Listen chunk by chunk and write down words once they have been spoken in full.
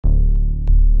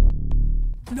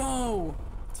No!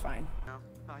 It's fine.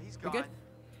 No, he's We gone. good?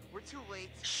 We're too late.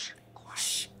 Shh, quiet.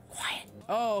 Shh, quiet.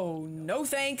 Oh, no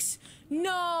thanks.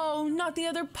 No, not the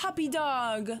other puppy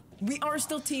dog. We are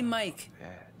still Team Mike.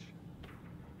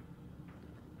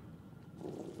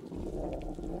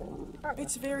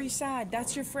 It's very sad.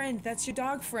 That's your friend. That's your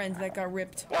dog friend that got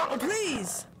ripped. Oh,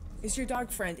 please! It's your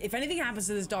dog friend. If anything happens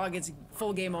to this dog, it's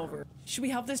full game over. Should we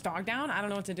help this dog down? I don't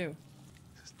know what to do.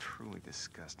 This is truly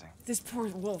disgusting. This poor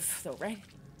wolf, though, right?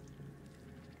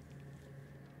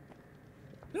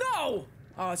 No!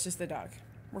 Oh, it's just the dog.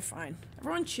 We're fine.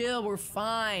 Everyone chill, we're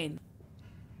fine.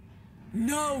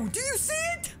 No! Do you see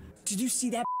it? Did you see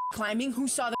that climbing? Who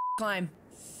saw the climb?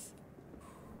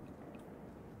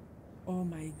 Oh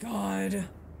my god.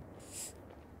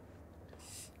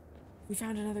 We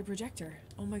found another projector.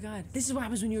 Oh my god. This is what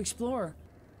happens when you explore.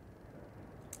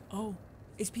 Oh,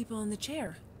 it's people in the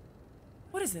chair.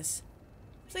 What is this?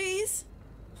 Please?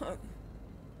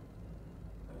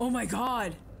 Oh my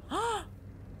god.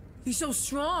 He's so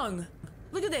strong.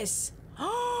 Look at this.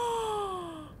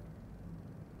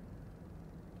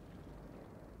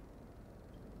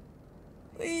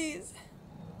 Please.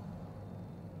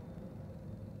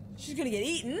 She's gonna get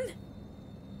eaten.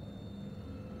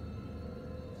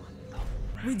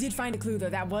 We did find a clue though.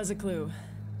 That was a clue.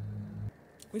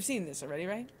 We've seen this already,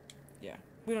 right? Yeah.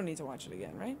 We don't need to watch it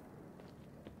again, right?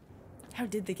 How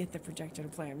did they get the projector to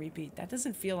play on repeat? That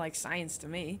doesn't feel like science to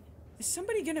me. Is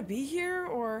somebody gonna be here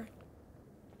or...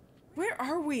 Where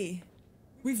are we?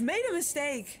 We've made a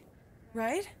mistake,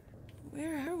 right?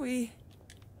 Where are we?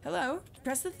 Hello?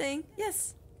 Press the thing.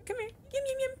 Yes. Come here. Yum,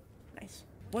 yum, yum. Nice.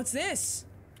 What's this?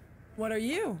 What are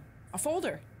you? A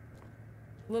folder.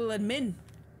 Little admin.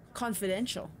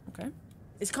 Confidential. Okay.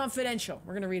 It's confidential.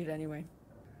 We're gonna read it anyway.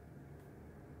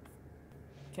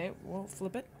 Okay, we'll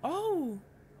flip it. Oh!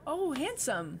 Oh,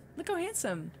 handsome. Look how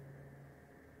handsome.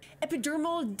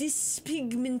 Epidermal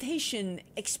dyspigmentation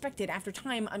expected after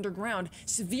time underground.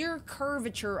 Severe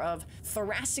curvature of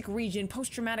thoracic region.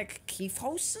 Post-traumatic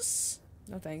kyphosis?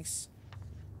 No thanks.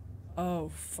 Oh,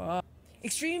 fuck.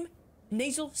 Extreme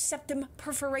nasal septum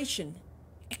perforation.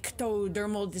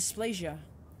 Ectodermal dysplasia.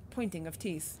 Pointing of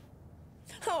teeth.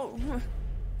 Oh.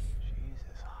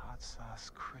 Jesus, hot sauce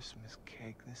Christmas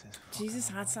cake. This is Jesus,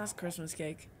 hot sauce Christmas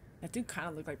cake. That dude kind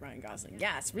of looked like Ryan Gosling.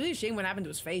 Yeah, it's really a shame what happened to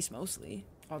his face, mostly.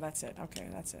 Oh, that's it. Okay,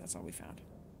 that's it. That's all we found.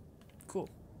 Cool.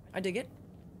 I dig it.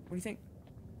 What do you think?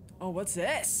 Oh, what's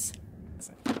this?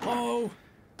 Oh.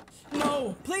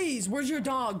 No, please. Where's your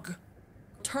dog?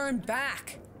 Turn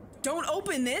back. Don't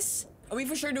open this. Are we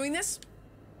for sure doing this?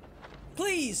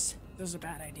 Please. This is a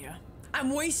bad idea.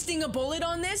 I'm wasting a bullet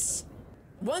on this?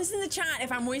 One's in the chat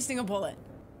if I'm wasting a bullet.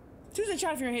 Two's in the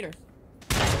chat if you're a hater.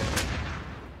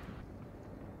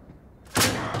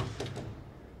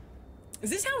 Is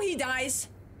this how he dies?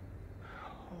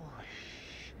 Holy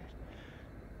shit.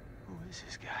 Who is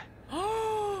this guy?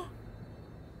 Oh!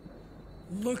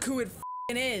 Look who it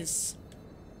f***ing is.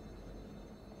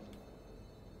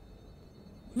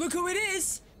 Look who it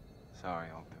is! Sorry,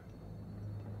 Alter.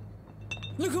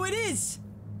 Look who it is!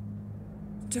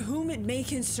 To whom it may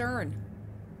concern.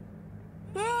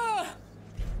 Ah!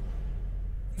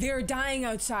 They're dying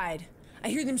outside. I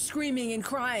hear them screaming and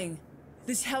crying.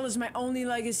 This hell is my only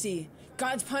legacy.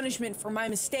 God's punishment for my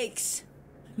mistakes.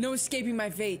 No escaping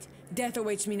my fate. Death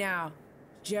awaits me now.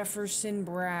 Jefferson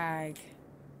Bragg.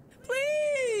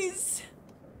 Please!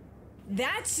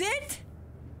 That's it?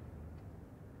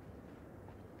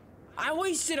 I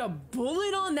wasted a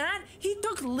bullet on that? He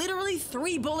took literally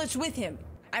 3 bullets with him.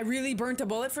 I really burnt a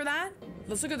bullet for that?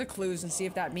 Let's look at the clues and see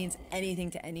if that means anything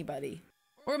to anybody.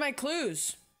 Where are my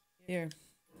clues? Here.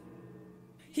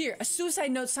 Here, a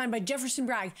suicide note signed by Jefferson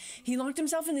Bragg. He locked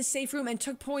himself in the safe room and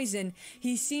took poison.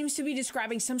 He seems to be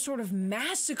describing some sort of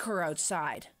massacre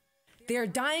outside. They are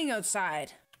dying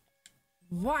outside.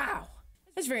 Wow.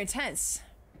 That's very intense.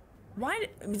 Why?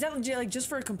 Is that like just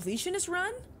for a completionist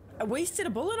run? I wasted a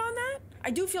bullet on that?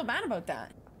 I do feel bad about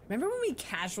that. Remember when we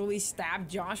casually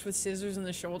stabbed Josh with scissors in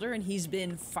the shoulder and he's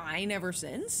been fine ever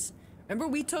since? Remember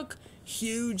we took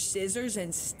huge scissors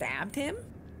and stabbed him?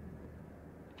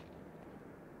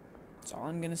 That's all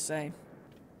I'm gonna say.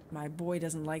 My boy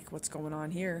doesn't like what's going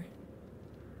on here.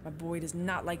 My boy does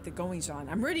not like the goings on.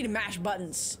 I'm ready to mash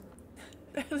buttons.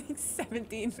 There are like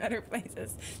 17 better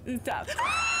places to stop.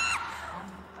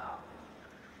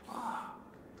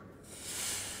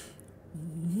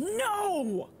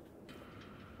 No!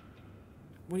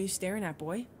 What are you staring at,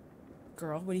 boy?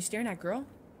 Girl, what are you staring at, girl?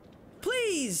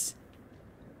 Please!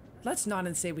 Let's nod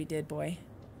and say we did, boy.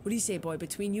 What do you say, boy?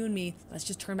 Between you and me, let's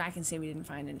just turn back and say we didn't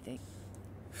find anything.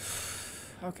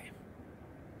 Okay.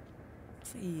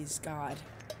 Please, God.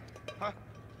 Huh?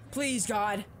 Please,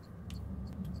 God.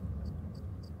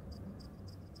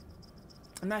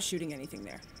 I'm not shooting anything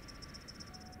there.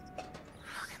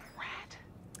 Fucking rat.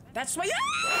 That's why.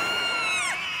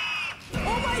 Ah!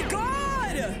 Oh my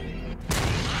God!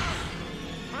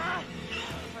 Huh?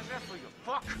 What's that for, you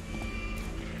fuck?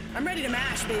 I'm ready to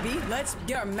mash, baby. Let's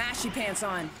get our mashy pants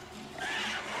on.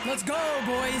 Let's go,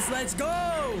 boys. Let's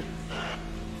go.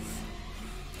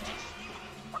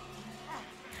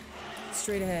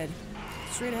 Straight ahead.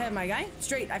 Straight ahead, my guy.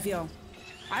 Straight, I feel.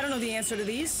 I don't know the answer to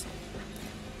these.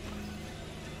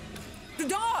 The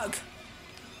dog!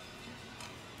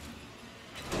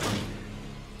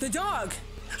 The dog!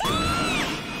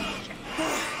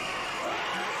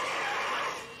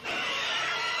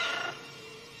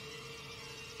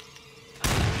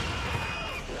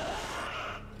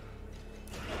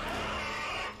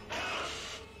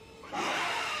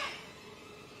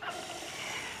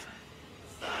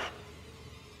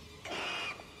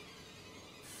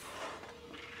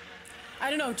 I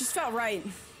don't know, it just felt right.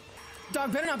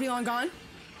 Dog better not be long gone.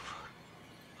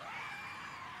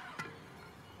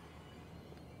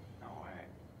 No way.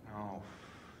 No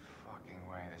fucking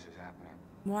way this is happening.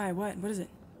 Why? What? What is it?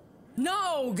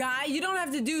 No, guy, you don't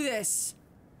have to do this.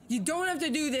 You don't have to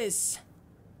do this.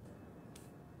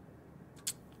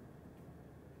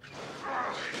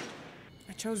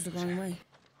 I chose the wrong way.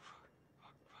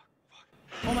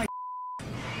 Oh my.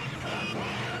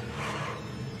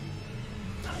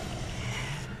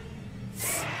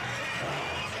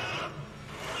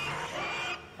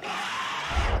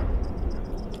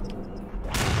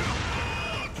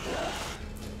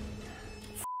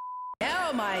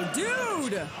 Hell, my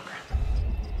dude!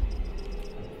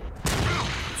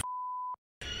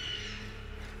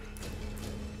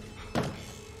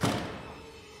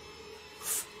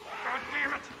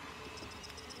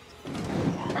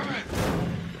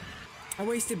 I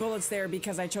wasted bullets there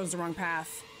because I chose the wrong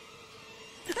path.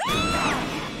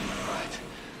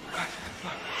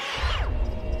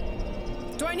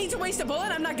 Do I need to waste a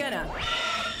bullet? I'm not gonna.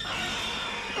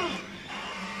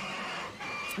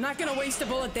 I'm not gonna waste a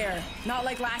bullet there. Not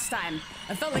like last time.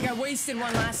 I felt like I wasted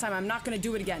one last time. I'm not gonna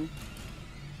do it again.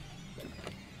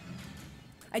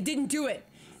 I didn't do it.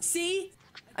 See?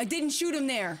 I didn't shoot him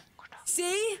there.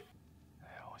 See? The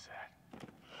hell was that?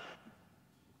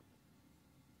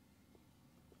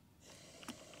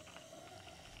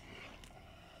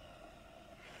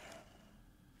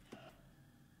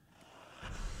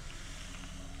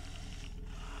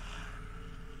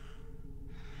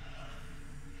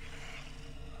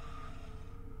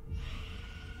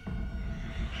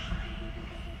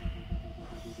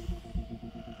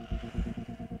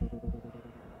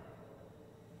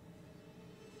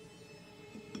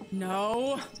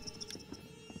 No.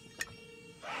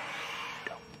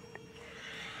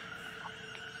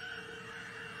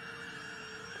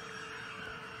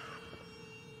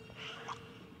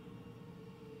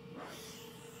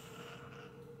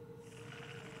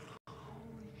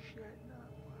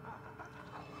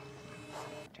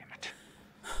 Damn it.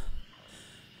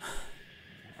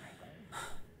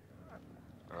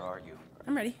 Where are you?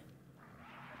 I'm ready.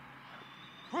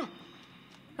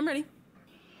 I'm ready.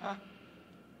 Huh?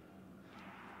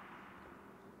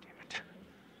 Damn it.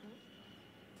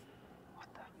 What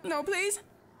the? No, please.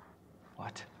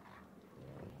 What?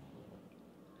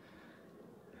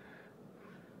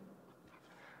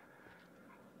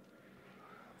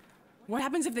 What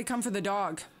happens if they come for the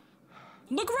dog?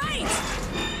 Look right!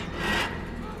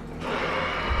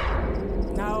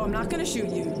 No, I'm not gonna shoot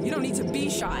you. You don't need to be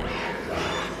shot.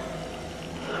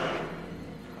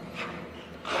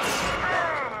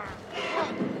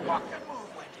 Fucking move,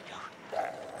 Wendigo.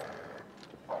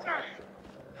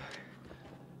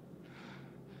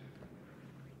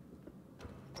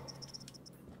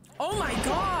 Oh my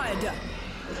God!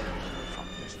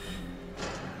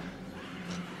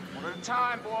 One at a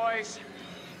time, boys.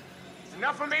 It's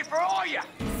enough of me for all you.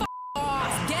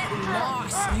 Off! Get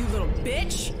lost, you little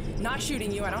bitch! Not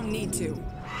shooting you, I don't need to.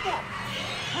 Okay.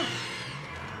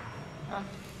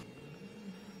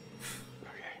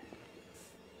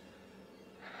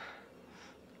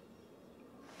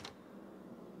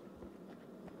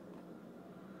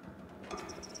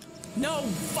 No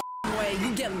f***ing way,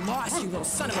 you get lost, you little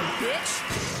son of a bitch!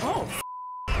 Oh,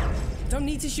 don't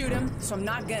need to shoot him, so I'm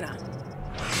not gonna.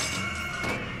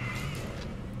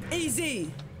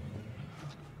 Easy!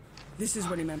 This is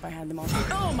what he meant by had them all.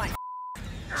 Oh my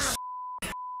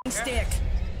stick!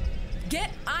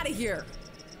 Get out of here!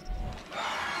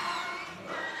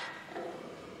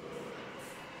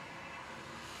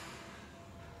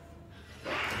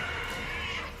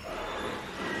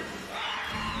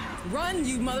 Run,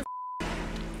 you mother.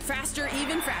 Faster,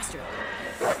 even faster.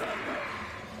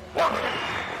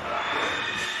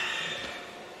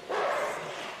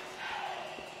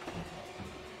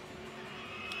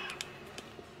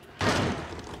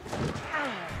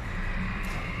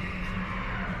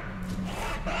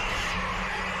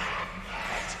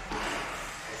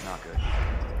 Not good.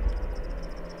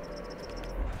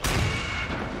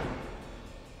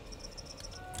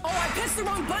 Oh, I pressed the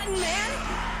wrong button, man!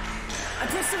 I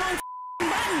pressed the wrong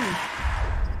button!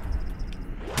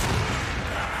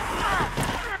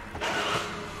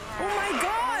 Oh my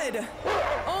god!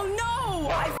 Oh no!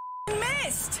 I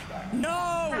missed!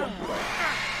 No!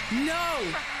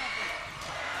 No!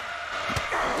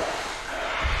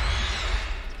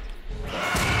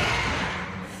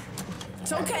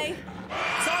 It's okay.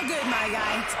 It's all good, my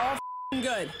guy. It's all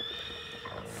good.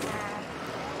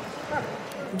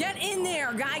 Get in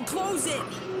there, guy. Close it.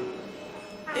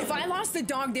 If I lost the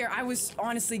dog there, I was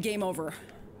honestly game over.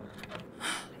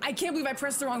 I can't believe I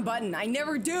pressed the wrong button. I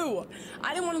never do.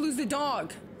 I didn't want to lose the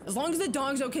dog. As long as the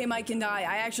dog's okay, Mike can die.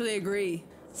 I actually agree.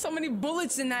 So many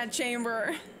bullets in that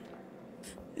chamber.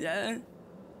 Yeah,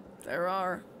 there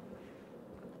are.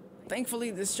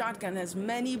 Thankfully, this shotgun has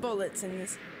many bullets in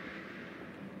this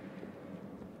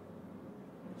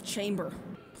chamber.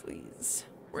 Please.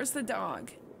 Where's the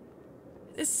dog?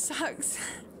 This sucks.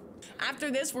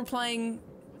 After this, we're playing...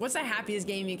 What's the happiest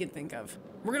game you could think of?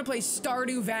 We're gonna play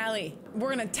Stardew Valley. We're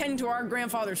gonna tend to our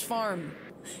grandfather's farm.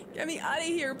 Get me out of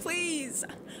here, please.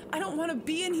 I don't want to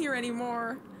be in here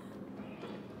anymore.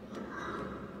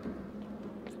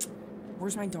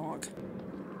 Where's my dog?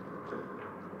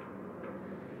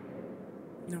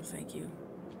 No, thank you.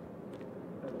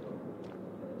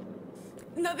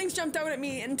 Nothing's jumped out at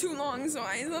me in too long, so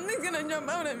something's gonna jump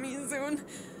out at me soon.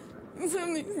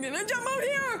 Something's gonna jump out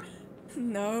here!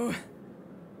 No.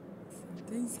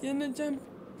 Something's gonna jump.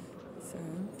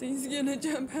 Something's gonna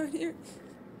jump out here.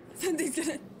 Something's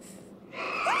gonna...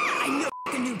 Ah, I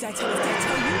knew. Did I tell you? Did I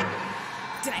tell you?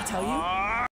 Did I tell you?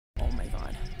 Oh my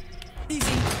god.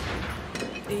 Easy.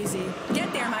 Easy.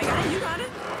 Get there, my guy. You got it.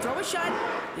 Throw a shot.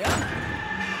 Yep.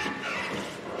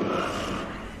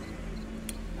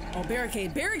 Oh,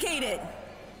 barricade. Barricade it!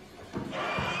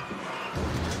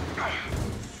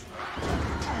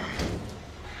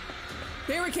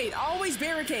 Barricade. Always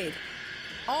barricade.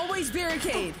 Always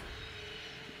barricade.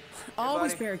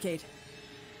 Always barricade.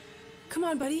 Come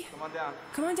on, buddy. Come on down.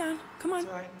 Come on down. Come on. It's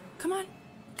all right. Come on.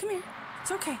 Come here.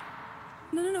 It's okay.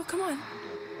 No. Come on.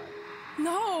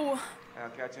 No. I'll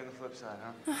catch you on the flip side,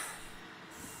 huh?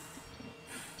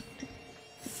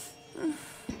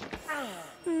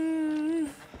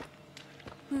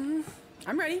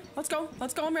 I'm ready. Let's go.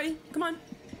 Let's go. I'm ready. Come on.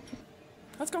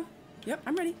 Let's go. Yep,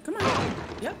 I'm ready. Come on.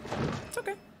 Yep. It's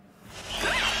okay.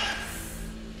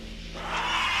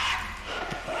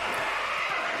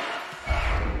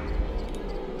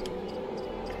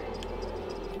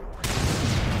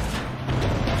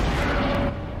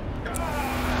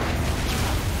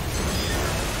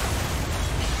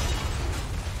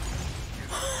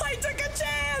 I took a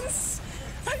chance!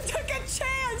 I took a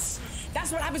chance!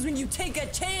 That's what happens when you take a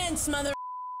chance, mother.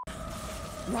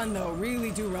 Run though,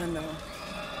 really do run though.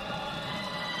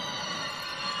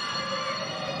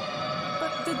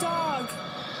 But the dog.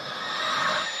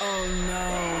 Oh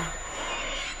no.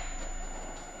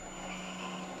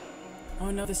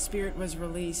 Oh no, the spirit was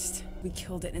released. We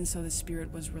killed it and so the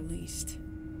spirit was released.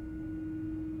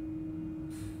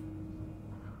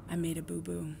 I made a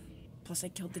boo-boo. Plus I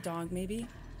killed the dog, maybe?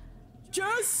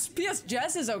 Jess! P.S.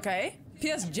 Jess is okay.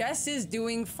 P.S. Jess is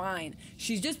doing fine.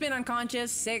 She's just been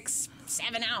unconscious 6,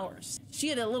 7 hours. She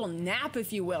had a little nap,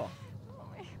 if you will.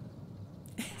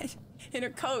 In her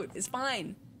coat. It's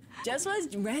fine. Jess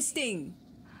was resting.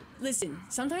 Listen,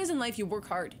 sometimes in life you work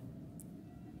hard.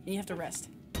 And you have to rest.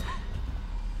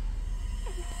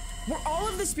 Were all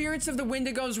of the spirits of the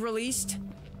Wendigos released?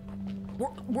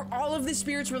 Were all of the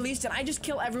spirits released? Did I just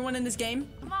kill everyone in this game?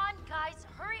 Come on, guys,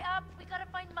 hurry up. We gotta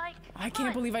find Mike. I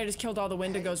can't believe I just killed all the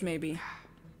Wendigos, maybe.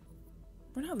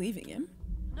 We're not leaving him.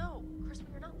 No, Chris,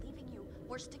 we're not leaving you.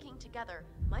 We're sticking together.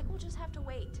 Mike will just have to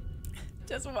wait.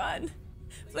 Just one.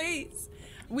 Please.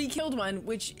 We killed one,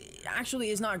 which actually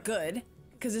is not good,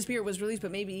 because the spirit was released,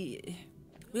 but maybe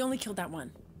we only killed that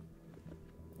one.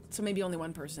 So maybe only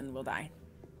one person will die.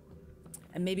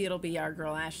 And maybe it'll be our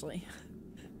girl, Ashley.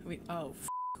 Oh,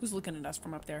 who's looking at us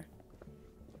from up there?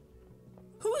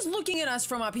 Who's looking at us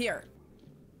from up here?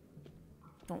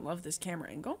 Don't love this camera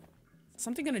angle. Is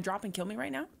something gonna drop and kill me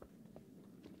right now?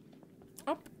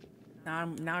 Oh,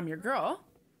 now I'm your girl.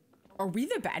 Are we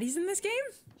the baddies in this game?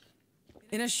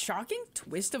 In a shocking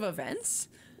twist of events?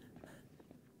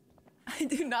 I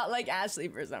do not like Ashley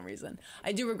for some reason.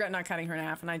 I do regret not cutting her in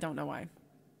half, and I don't know why.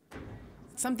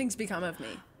 Something's become of me,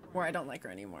 where I don't like her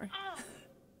anymore.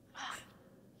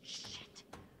 Shit.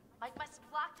 Mike must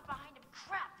have locked it behind him.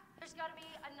 Crap. There's gotta be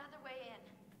another way in.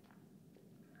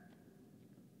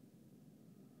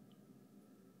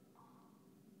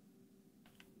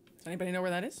 Does anybody know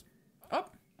where that is? Oh,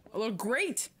 a little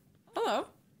grate. Hello.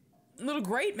 A little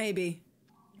grate, maybe.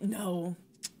 No.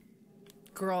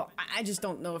 Girl, I just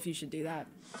don't know if you should do that.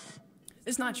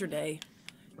 It's not your day.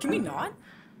 Can we not?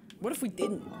 What if we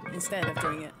didn't instead of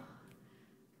doing it?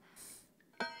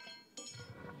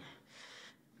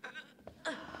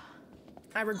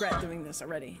 I regret doing this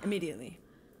already, immediately.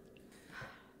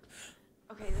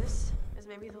 Okay, this is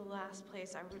maybe the last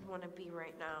place I would want to be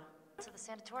right now. To the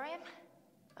sanatorium?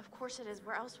 Of course it is.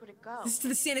 Where else would it go? This is to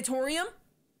the sanatorium?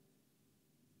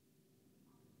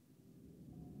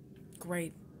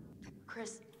 Great.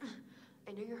 Chris,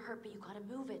 I know you're hurt, but you gotta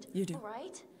move it. You do. All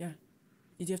right? Yeah.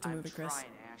 You do have to I'm move it, Chris. trying,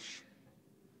 Ash.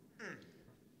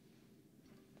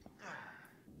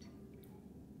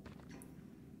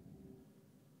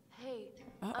 Hey.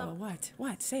 Uh-oh, what?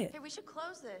 What? Say it. Hey, we should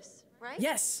close this, right?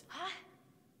 Yes. Huh?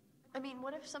 I mean,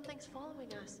 what if something's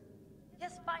following us?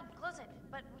 Yes, fine, close it.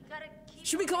 But we gotta keep.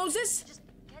 Should we moving. close this? Just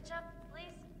catch up,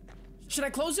 please. Should I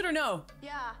close it or no?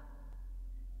 Yeah.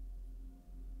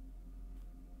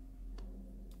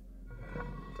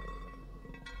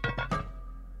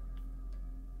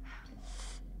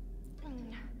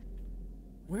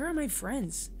 Where are my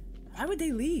friends? Why would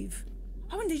they leave?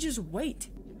 Why wouldn't they just wait?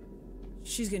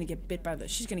 She's gonna get bit by the-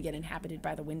 she's gonna get inhabited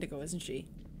by the Wendigo, isn't she?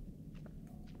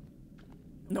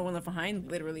 No one left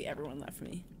behind? Literally everyone left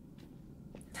me.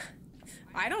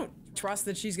 I don't trust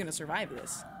that she's gonna survive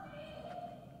this.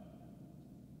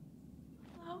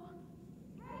 Hello?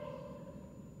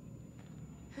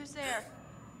 Who's there?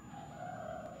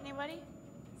 Anybody?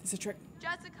 It's a trick.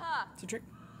 Jessica! It's a trick.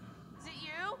 Is it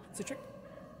you? It's a trick.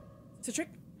 It's a trick.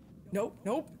 Nope,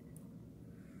 nope.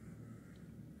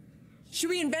 Should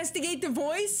we investigate the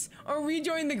voice or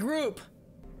rejoin the group?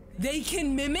 They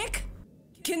can mimic?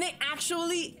 Can they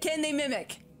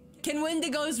mimic? Can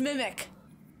Wendigos mimic?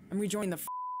 I'm rejoining the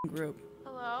group.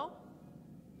 Hello?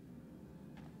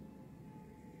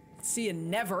 See you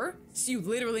never. See you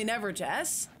literally never,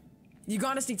 Jess. You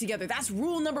gotta stick together. That's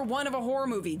rule number 1 of a horror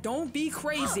movie. Don't be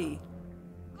crazy.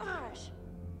 Gosh.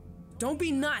 Don't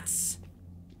be nuts.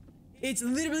 It's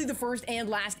literally the first and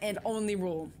last and only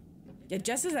rule. Yeah,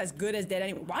 Jess is as good as dead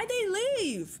anyway. Why'd they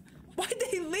leave? Why'd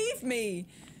they leave me?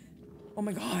 Oh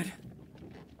my god.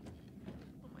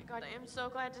 Oh my god, I am so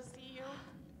glad to see you.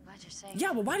 Glad you're safe.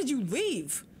 Yeah, well, why did you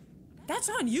leave? That's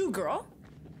on you, girl.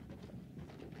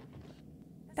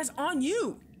 That's on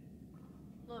you.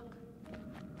 Look.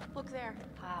 Look there.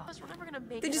 Wow. We're never gonna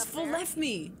make They it just up full there. left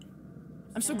me.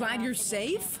 I'm so No, glad I you're think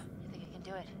I can. safe. I think I can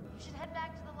do it. We should head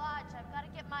back to the lodge. I've gotta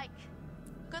get Mike.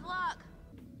 Good luck.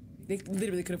 They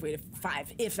literally could have waited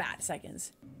 5, if that,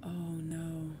 seconds. Oh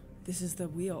no. This is the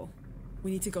wheel.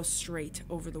 We need to go straight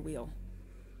over the wheel.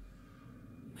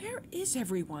 Where is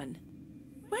everyone?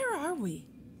 Where are we?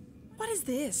 What is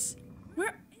this?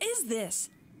 Where is this?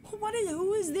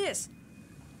 Who is this?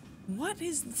 What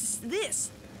is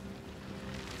this?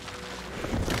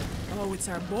 Oh, it's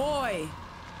our boy.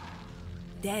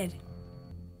 Dead.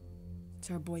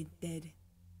 It's our boy dead.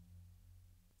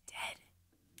 Dead.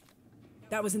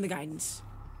 That was in the guidance.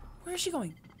 Where is she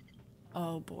going?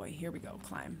 Oh boy, here we go.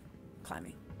 Climb.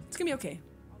 Climbing. It's gonna be okay.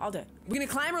 I'll do it. We're gonna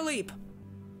climb or leap?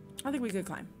 I think we could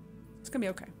climb. It's gonna be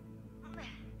okay.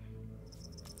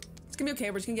 It's gonna be okay.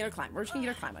 We're just gonna get her climb. We're just gonna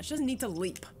get her climb. She doesn't need to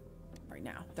leap right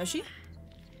now, does she?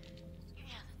 Yeah,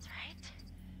 that's right.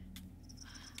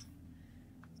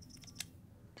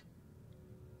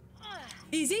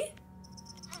 Easy?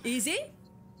 Easy?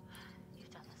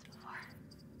 You've done this before.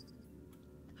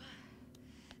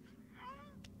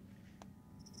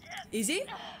 Easy?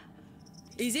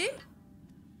 Easy?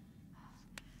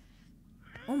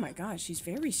 Oh my gosh, she's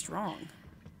very strong.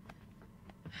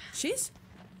 She's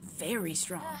very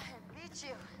strong. I beat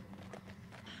you.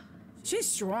 She's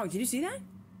strong. Did you see that?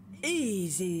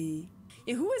 Easy.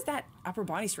 Yeah, who has that upper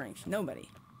body strength? Nobody,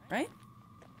 right?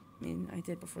 I mean, I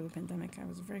did before the pandemic. I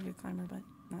was a very good climber, but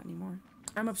not anymore.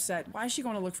 I'm upset. Why is she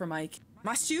going to look for Mike?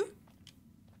 Must you?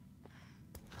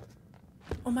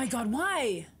 Oh my god,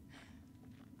 why?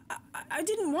 I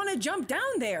didn't want to jump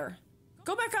down there.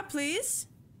 Go back up, please.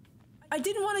 I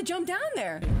didn't want to jump down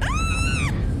there.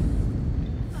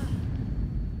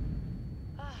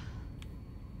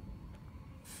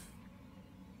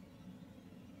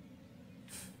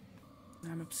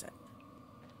 I'm upset.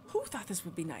 Who thought this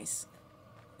would be nice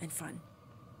and fun?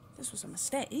 This was a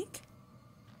mistake.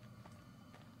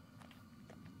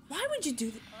 would you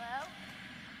do that? Hello?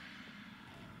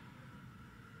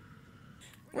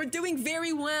 We're doing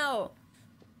very well.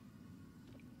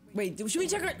 Wait, should we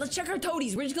check our, let's check our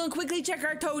toadies. We're just gonna quickly check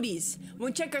our toadies. We're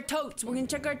gonna check our totes. We're gonna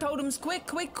check our totems quick,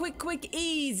 quick, quick, quick,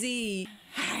 easy.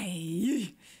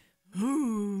 Hi.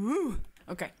 Ooh.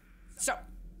 Okay, so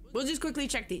we'll just quickly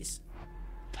check these.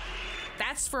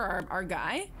 That's for our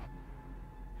guy.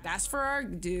 That's for our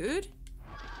dude.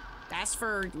 That's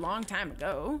for a long time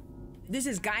ago. This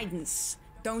is guidance.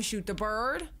 Don't shoot the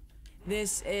bird.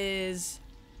 This is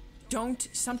don't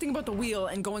something about the wheel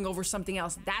and going over something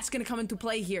else. That's gonna come into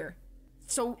play here.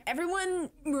 So everyone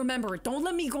remember, don't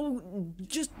let me go,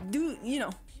 just do, you know,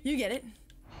 you get it.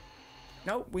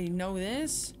 Nope, we know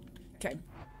this. Okay.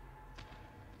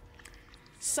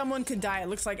 Someone could die. It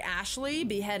looks like Ashley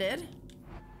beheaded.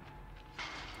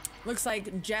 Looks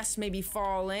like Jess may be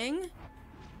falling.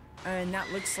 And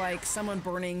that looks like someone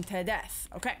burning to death.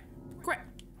 Okay, great.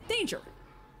 Danger.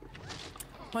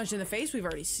 Punch in the face, we've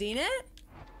already seen it.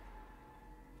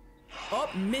 Oh,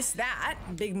 missed that.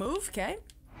 Big move, okay.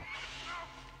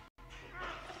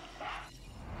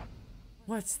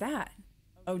 What's that?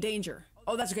 Oh, danger.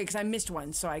 Oh, that's okay, because I missed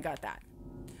one, so I got that.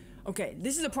 Okay,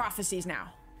 this is the prophecies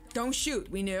now. Don't shoot,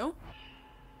 we knew.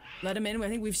 Let him in, I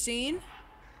think we've seen.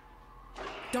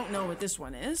 Don't know what this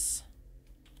one is.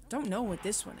 Don't know what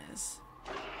this one is.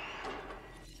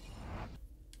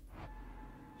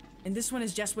 And this one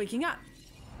is just waking up.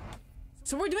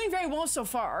 So we're doing very well so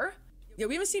far. Yeah,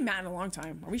 we haven't seen Matt in a long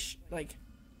time. Are we like...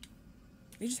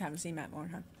 We just haven't seen Matt in a long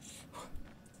time.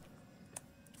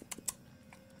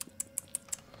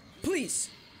 Please!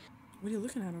 What are you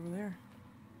looking at over there?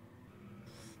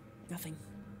 Nothing.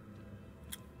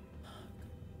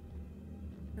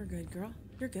 You're good, girl.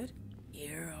 You're good.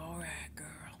 You're alright, girl.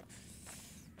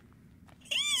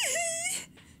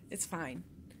 It's fine.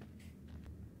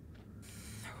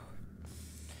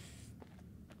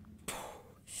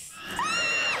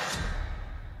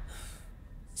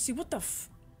 See, what the f...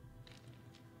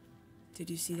 Did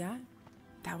you see that?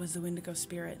 That was the Wendigo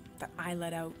spirit that I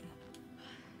let out.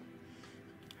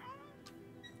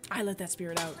 I let that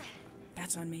spirit out.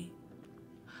 That's on me.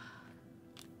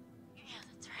 Yeah,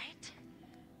 that's right.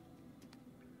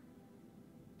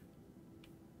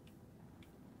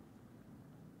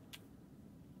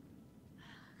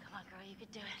 Come on, girl, you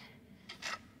could do it.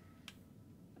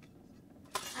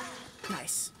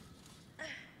 Nice.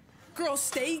 Girl,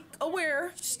 stay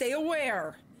aware. Stay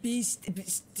aware.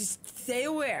 Stay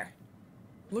aware.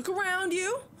 Look around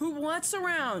you. What's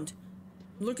around?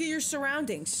 Look at your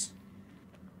surroundings.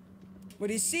 What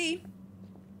do you see?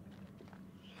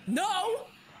 No!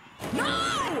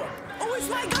 No! Oh, it's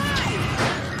my guy!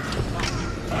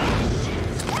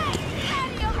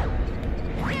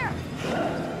 Here!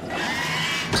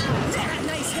 Yeah,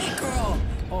 nice hit, girl!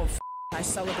 Oh, I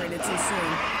celebrated too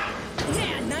soon.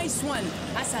 Yeah, nice one.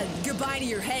 That's a goodbye to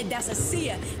your head. That's a see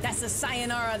ya. That's a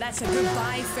sayonara. That's a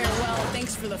goodbye, farewell.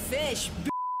 Thanks for the fish,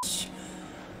 bitch.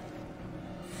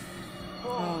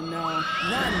 Oh, no.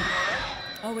 None.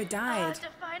 Oh, it died.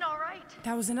 Define all right.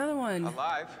 That was another one.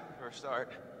 Alive, for a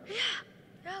start.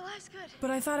 Yeah, life's good.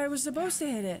 But I thought I was supposed to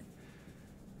hit it.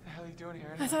 What the hell are you doing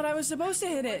here? I thought I was supposed to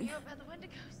hit it. You up by the Wendigos?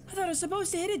 I thought I was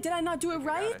supposed to hit it. Did I not do it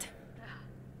right?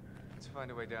 Let's find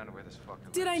a way down to where this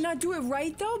fucker Did I lives. not do it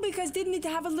right, though? Because didn't it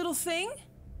have a little thing?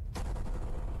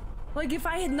 Like, if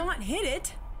I had not hit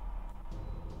it...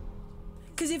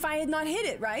 Because if I had not hit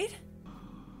it, right?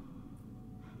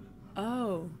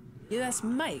 Oh. Yeah, that's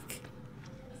Mike.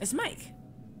 It's Mike.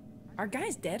 Our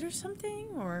guy's dead or something?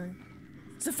 Or...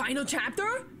 It's the final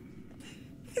chapter?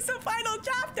 It's the final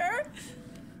chapter!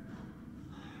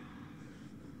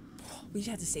 We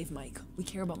just have to save Mike. We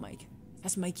care about Mike.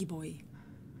 That's Mikey boy.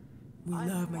 We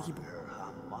love Mikey boy. I wonder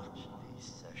how much these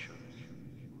sessions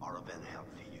are of any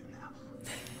help to you now.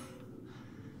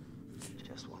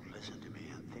 Just won't listen to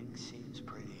me and things seems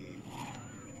pretty...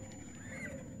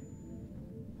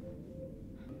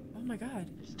 Oh my god.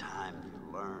 It's time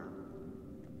to learn.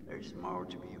 There's more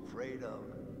to be afraid of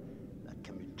that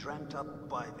can be dreamt up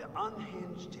by the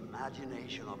unhinged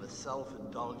imagination of a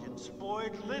self-indulgent,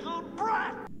 spoiled little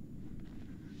brat.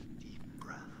 Deep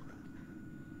breath.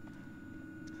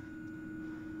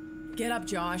 Get up,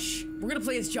 Josh. We're gonna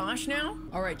play as Josh now?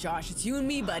 Alright, Josh, it's you and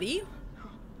me, buddy.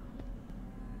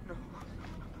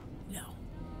 No.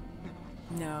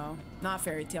 No. Not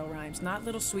fairy tale rhymes. Not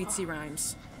little sweetsy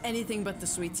rhymes. Anything but the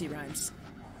sweetsy rhymes.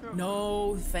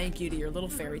 No, thank you to your little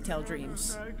fairy tale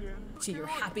dreams. To your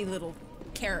happy little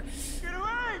carrot. Get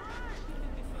away!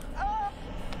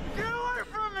 Get away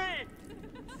from me!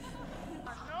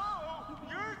 No!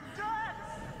 You're dead!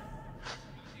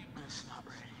 It's not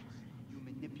ready. You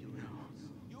manipulate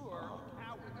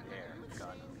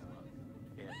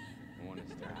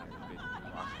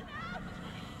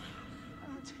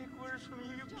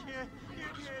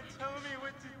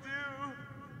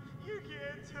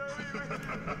tell you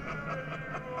anymore.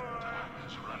 Time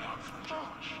has run out for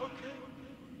Josh.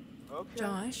 Okay.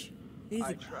 Josh, I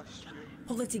easy. trust you.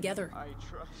 Pull it together. I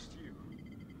trust you.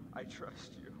 I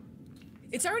trust you.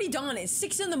 It's already dawn. It's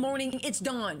 6 in the morning. It's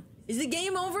dawn. Is the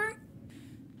game over?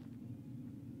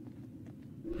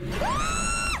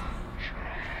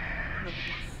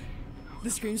 The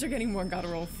screams are getting more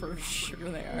guttural for sure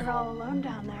they You're are. all alone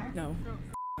down there. No.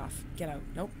 Off. Get out.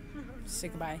 Nope. Say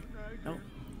goodbye. Nope.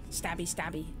 Stabby,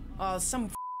 stabby. Oh,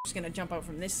 some is gonna jump out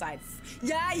from this side.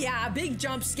 Yeah, yeah. Big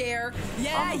jump scare.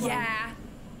 Yeah, yeah.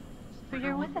 But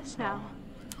you're with us now.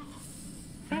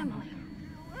 Family.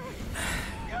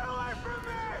 Get away from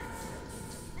me!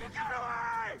 Get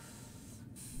away!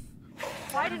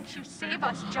 Why didn't you save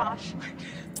us, Josh?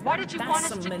 Why did you want That's us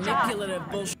some to manipulative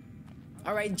bullshit.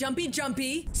 All right, jumpy,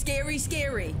 jumpy. Scary,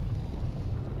 scary.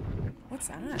 What's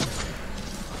that?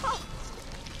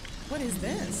 What is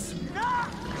this?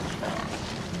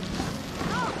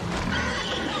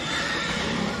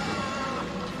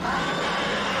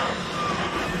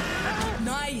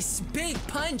 Nice, big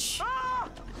punch.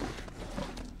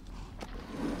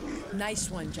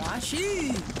 Nice one,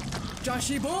 Joshy.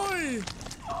 Joshy boy.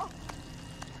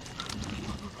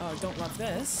 Oh, don't love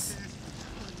this.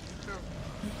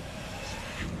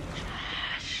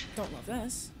 Don't love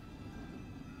this.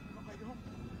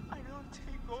 I don't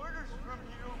take orders from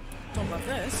you. Don't love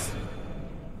this.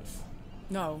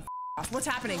 No. What's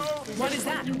happening? What is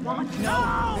that?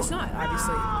 No, it's not,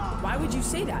 obviously. Why would you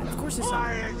say that? Of course it's not.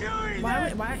 Why are you doing Why?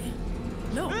 that? Why?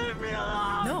 No. Leave me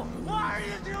alone! No. Why are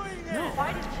you doing that? No.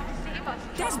 Why did you save us,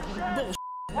 That's Josh? bullshit.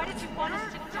 Why did you want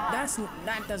us to die?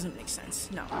 That doesn't make sense.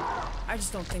 No. I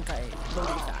just don't think I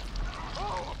believe that.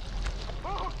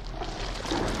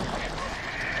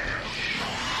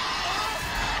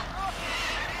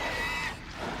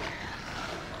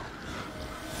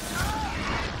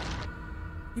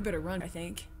 You better run, I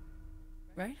think.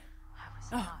 Right? I was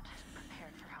Oh. not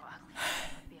prepared for how ugly it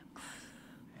would be up close.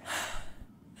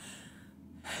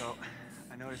 So,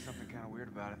 I noticed something kind of weird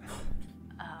about it.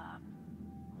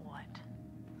 What?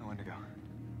 The Wendigo.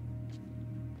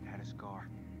 It had a scar.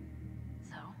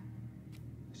 So?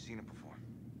 I've seen it before.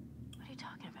 What are you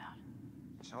talking about?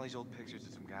 I saw these old pictures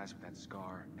of some guys with that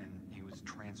scar, and he was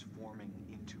transforming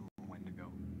into a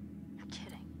Wendigo. You're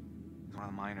kidding. He's one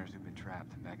of the miners who've been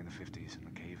trapped back in the 50s in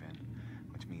the cave-in,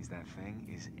 which means that thing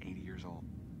is 80 years old.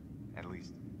 At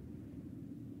least.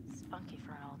 Spunky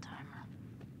for an old-timer.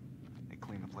 They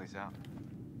cleaned the place out.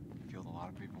 Killed a lot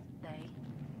of people. They?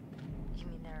 You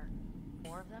mean there are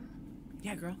more of them?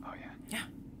 Yeah, girl. Oh, yeah. Yeah.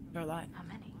 There are a lot. How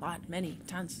many? Lot. Many.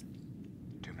 Tons.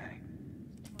 Too many.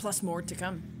 Plus more to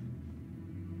come.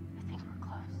 I think we're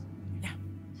close. Yeah.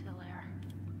 To the lair.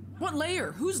 What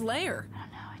layer? Whose layer? I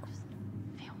don't know, I just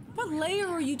feel... What layer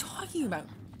are you talking about?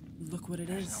 Look what it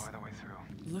There's is. no other way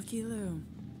through. Looky-loo.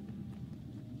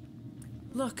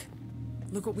 Look.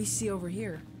 Look what we see over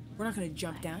here. We're not gonna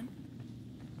jump down.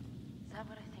 Is that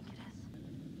what I think it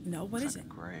is? No, what is Like it?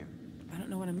 a grave. I don't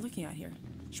know what I'm looking at here.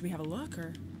 Should we have a look,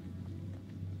 or...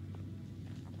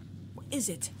 What is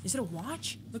it? Is it a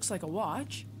watch? Looks like a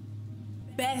watch.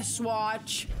 Beth's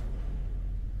watch.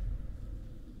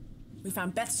 We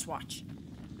found Beth's watch.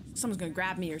 Someone's gonna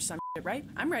grab me or some shit, right?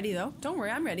 I'm ready, though. Don't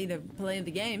worry, I'm ready to play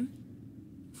the game.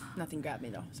 Nothing grabbed me,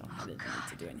 though, so I didn't need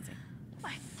to do anything.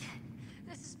 Mike,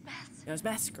 this is Beth. It was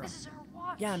Beth's, girl. This is her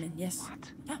watch. Yeah, man, yes.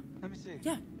 What? Yeah, Let me see.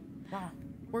 yeah. Wow.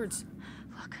 Words.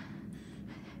 Look,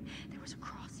 there was a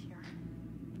cross here.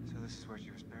 So this is where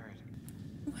she was buried.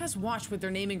 Who has watch with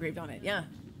their name engraved on it? Yeah.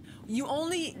 You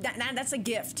only... That's a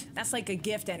gift. That's like a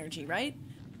gift energy, right?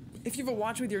 If you have a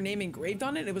watch with your name engraved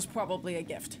on it, it was probably a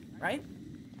gift, right?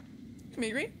 Can we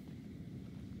agree?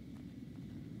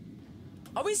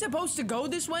 Are we supposed to go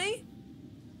this way?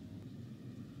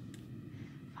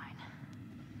 Fine.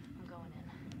 I'm going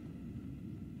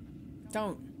in.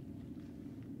 Don't.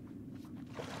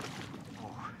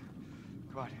 Oh.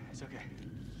 Come on, it's okay.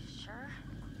 Sure?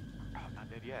 Oh, I'm not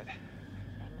dead yet.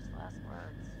 Famous last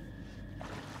words.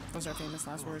 Those are famous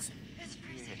last words. It's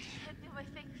freezing. Hit me with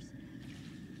my fingers.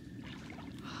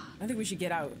 I think we should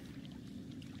get out.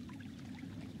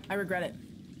 I regret it.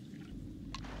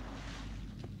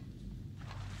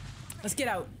 Let's get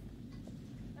out.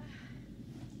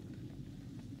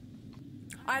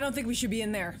 I don't think we should be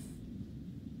in there.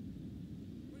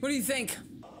 What do you think?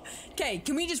 Okay,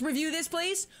 can we just review this,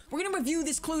 please? We're gonna review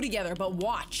this clue together, but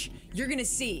watch. You're gonna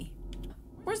see.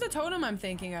 Where's the totem I'm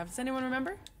thinking of? Does anyone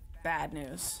remember? Bad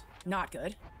news. Not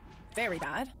good. Very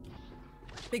bad.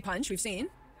 Big punch, we've seen.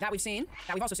 That we've seen.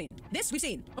 That we've also seen. This we've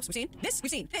seen. Oops, we've seen. This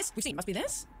we've seen. This we've seen. Must be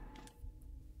this?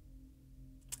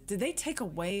 Did they take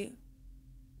away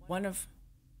one of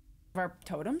our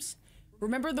totems.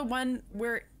 Remember the one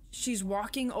where she's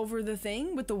walking over the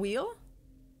thing with the wheel?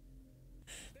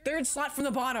 Third slot from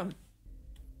the bottom.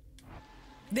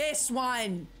 This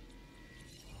one.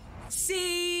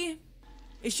 See?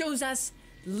 It shows us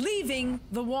leaving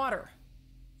the water.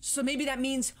 So maybe that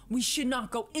means we should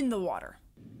not go in the water.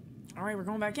 All right, we're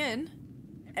going back in.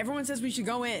 Everyone says we should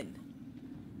go in.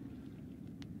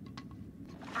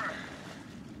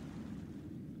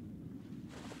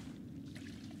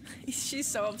 She's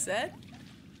so upset.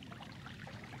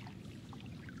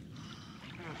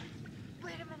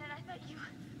 Wait a minute, I thought you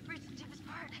reached the deepest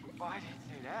part. Well, I didn't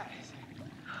say that. I said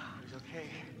it was okay.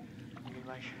 I mean,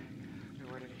 like, there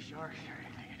weren't any sharks or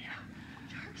anything in here.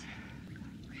 Sharks?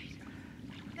 Great.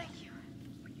 Thank you.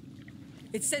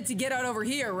 It said to get out over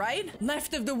here, right?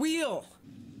 Left of the wheel.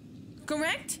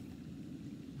 Correct?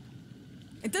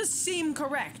 It does seem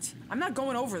correct. I'm not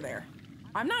going over there.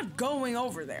 I'm not going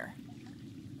over there.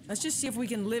 Let's just see if we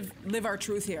can live our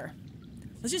truth here.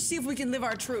 Let's just see if we can live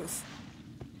our truth.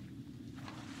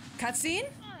 Cutscene?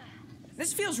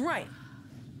 This feels right.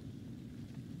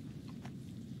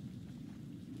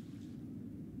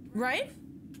 Right?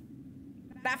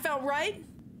 That felt right?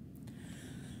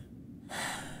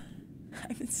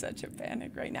 I'm in such a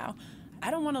panic right now.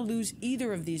 I don't want to lose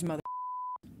either of these mother.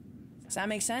 Does that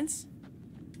make sense?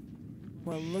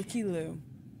 Well, looky-loo.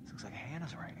 This looks like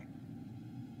Hannah's writing.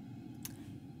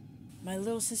 My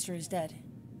little sister is dead.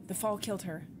 The fall killed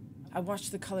her. I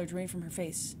watched the color drain from her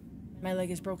face. My leg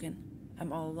is broken.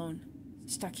 I'm all alone,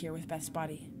 stuck here with Beth's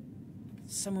body.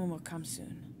 Someone will come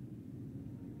soon.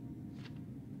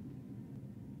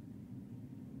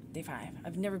 Day 5.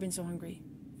 I've never been so hungry.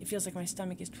 It feels like my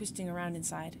stomach is twisting around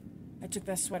inside. I took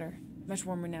Beth's sweater. Much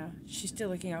warmer now. She's still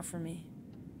looking out for me.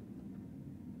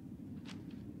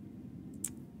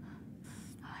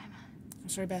 I'm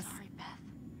sorry, Beth. Sorry, Beth.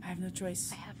 I have no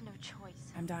choice. I have no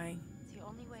choice. I'm dying. It's the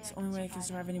only way It's the only way I can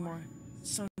survive anymore.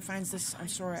 Someone finds this. I'm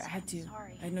sorry. I had to.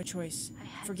 I had no choice.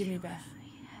 Forgive me, Beth.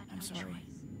 I'm sorry.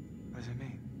 What does it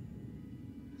mean?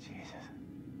 Jesus.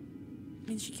 It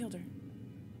means she killed her.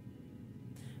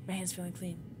 My hands feeling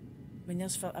clean. My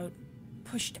nails fell out.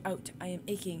 Pushed out. I am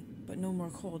aching, but no more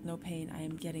cold, no pain. I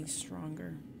am getting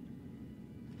stronger.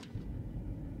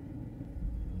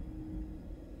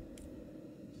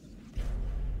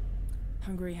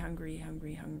 Hungry, hungry,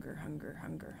 hungry, hunger, hunger,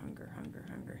 hunger, hunger, hunger,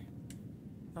 hunger.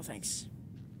 No thanks.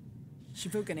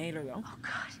 Shifuka ate her, though. Oh,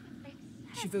 God. It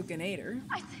makes sense. Shifuka ate her.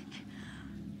 I think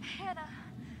Hannah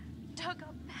dug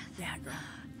up Beth. Yeah, girl.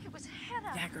 It was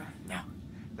Hannah. Yeah, girl. No.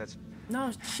 That's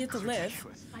No, she had to live.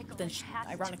 ridiculous. Michael, But then, it has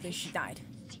to ironically, be. she died.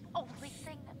 It's the only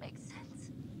thing that makes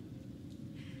sense.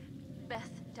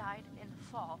 Beth died in the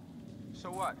fall,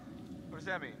 So what? What does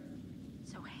that mean?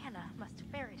 so Hannah must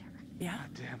have buried her. Yeah, God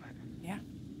damn it. yeah.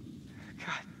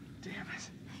 God damn it.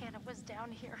 Hannah was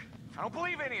down here. I don't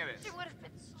believe any of this. She would have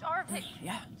been starving.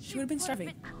 Yeah, she would have been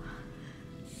starving.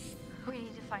 We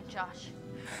need to find Josh.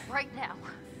 Right now.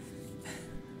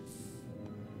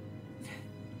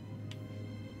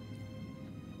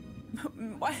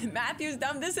 What? Matthew's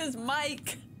dumb. This is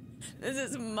Mike. This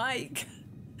is Mike.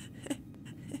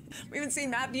 We haven't seen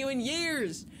Matthew in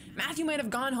years. Matthew might have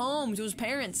gone home to his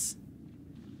parents.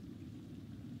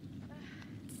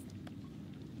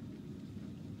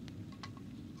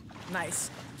 Nice.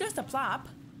 Just a plop.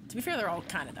 To be fair, they're all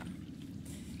kind of dumb.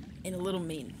 And a little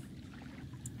mean.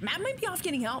 Matt might be off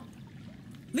getting help.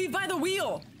 Leave by the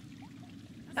wheel.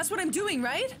 That's what I'm doing,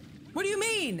 right? What do you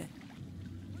mean?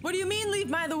 What do you mean leave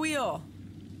by the wheel?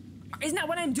 Isn't that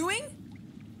what I'm doing?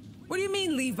 What do you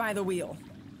mean leave by the wheel?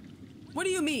 What do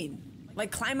you mean?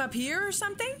 Like climb up here or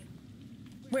something?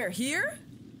 Where, here?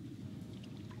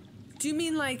 Do you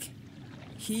mean like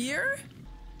here?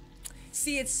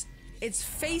 See, it's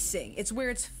facing. It's where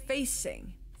it's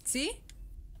facing. See?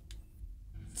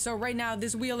 So right now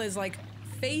this wheel is like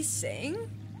facing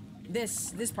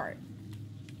this part.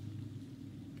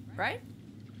 Right?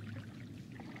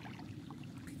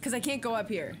 Because I can't go up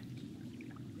here.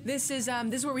 This is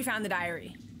where we found the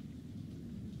diary.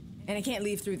 And I can't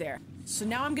leave through there. So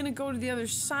now I'm gonna go to the other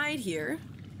side here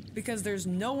because there's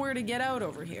nowhere to get out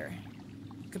over here.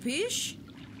 Capiche?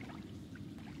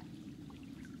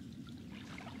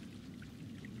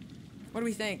 What do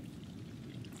we think?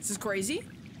 This is crazy?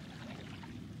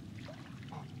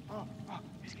 Oh,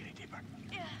 it's getting deeper.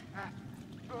 Yeah.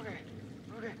 Okay.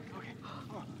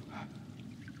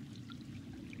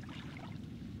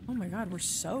 Oh my god, we're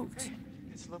soaked. Hey,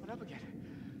 it's sloping up again.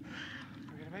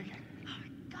 We're gonna make it.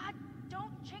 God,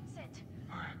 don't jinx it.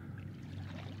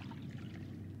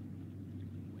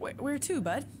 Where to,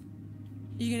 bud?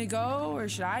 You gonna go, or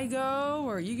should I go,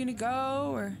 or are you gonna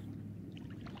go, or...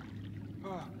 Oh.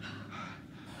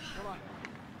 Come on.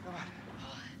 Come on.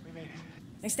 We made it.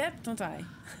 Next step, don't die.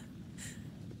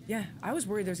 Yeah, I was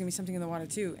worried there was gonna be something in the water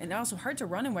too. And also hard to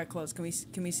run in wet clothes, can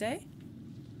we say?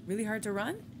 Really hard to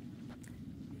run?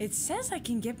 It says I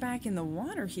can get back in the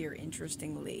water here,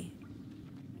 interestingly.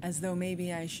 As though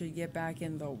maybe I should get back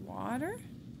in the water?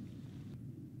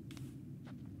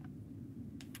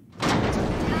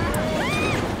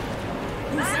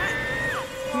 Who's that?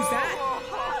 Who's that?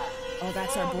 Oh,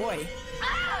 that's our boy.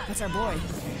 That's our boy.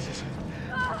 Jesus.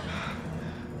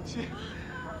 She...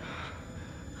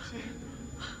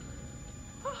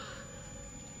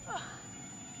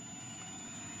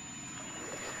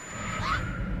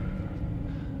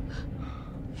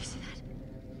 You see that?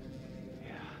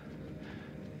 Yeah.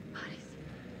 Bodies.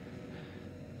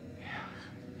 Yeah.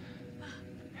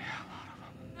 Yeah, a lot of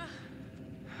them.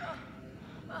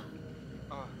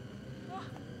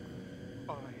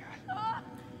 Oh my God.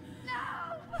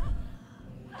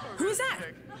 Who is that?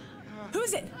 Who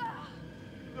is it?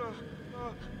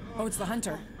 Oh, it's the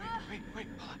hunter. Wait.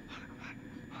 Hold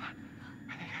on.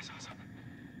 I think I saw something.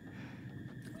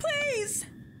 Please!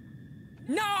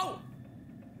 No!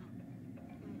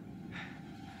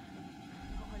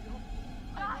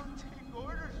 I don't take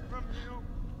orders from you.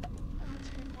 I don't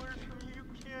take orders from you.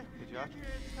 Hey, Josh? You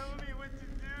can't tell me what to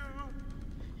do.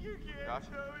 You can't Josh?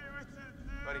 tell me what to do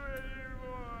Buddy?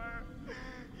 anymore.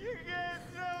 You can't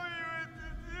tell me what to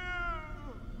do.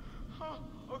 Oh,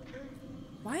 okay.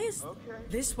 Why is Okay.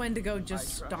 this Wendigo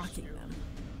just I trust stalking you. them?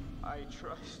 I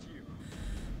trust you.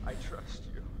 I trust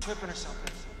you. Tripping or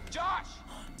something. Josh!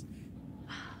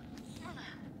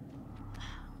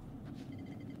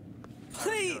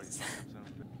 Please!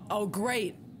 Oh,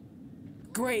 great.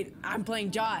 Great. I'm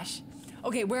playing Josh.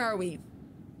 Okay, where are we?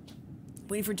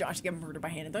 Waiting for Josh to get murdered by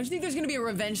Hannah. Don't you think there's gonna be a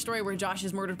revenge story where Josh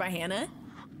is murdered by Hannah?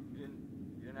 You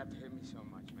didn't have to hit me so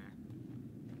much, man.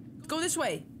 Go this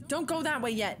way. Don't go that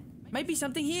way yet. Might be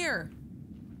something here.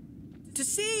 To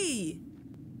see.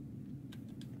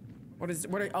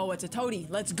 Oh, it's a toady.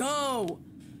 Let's go.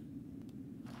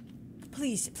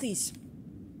 Please.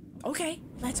 Okay,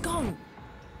 let's go.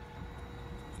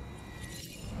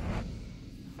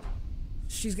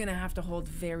 She's gonna have to hold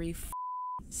very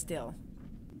still.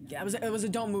 Yeah, it was a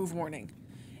don't move warning.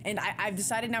 And I've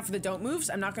decided now for the don't moves,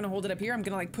 I'm not gonna hold it up here. I'm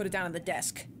gonna like put it down on the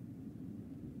desk.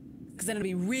 Because then it'll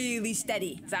be really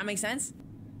steady. Does that make sense?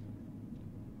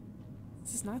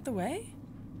 Is this not the way?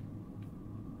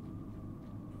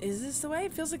 Is this the way?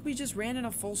 It feels like we just ran in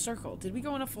a full circle. Did we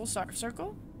go in a full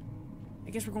circle? I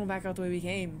guess we're going back out the way we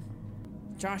came.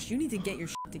 Josh, you need to get your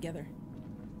shit together.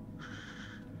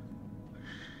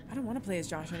 I don't want to play as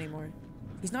Josh anymore.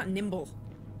 He's not nimble.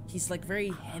 He's like very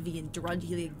heavy and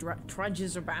he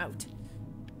trudges about.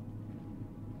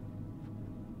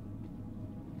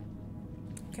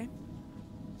 Okay.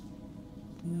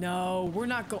 No, we're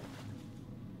not going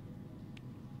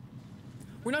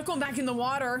back in the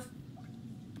water.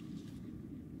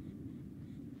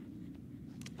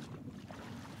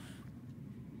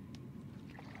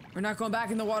 We're not going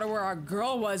back in the water where our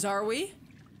girl was, are we?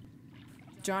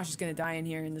 Josh is gonna die in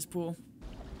here in this pool.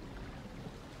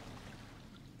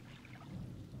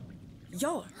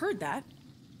 Y'all heard that?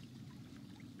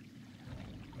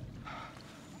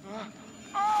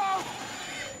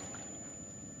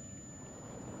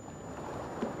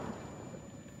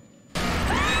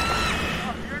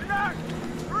 You're not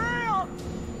real!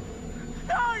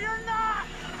 No, you're not!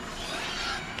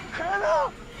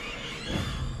 Hannah!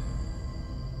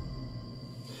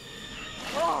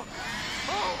 Oh!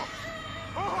 Oh!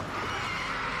 Oh!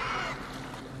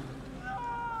 No!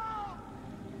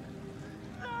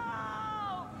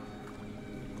 No!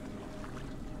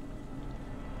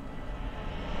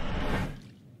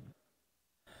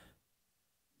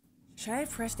 Should I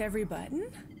have pressed every button?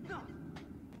 No!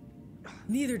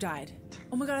 Neither died.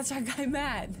 Oh my god, that's our guy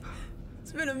Matt.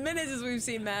 It's been a minute since we've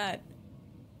seen Matt.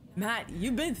 Matt,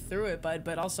 you've been through it, bud,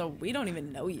 but also we don't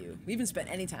even know you. We haven't spent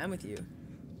any time with you.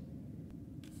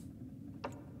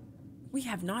 We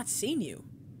have not seen you.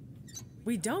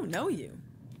 We don't know you.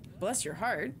 Bless your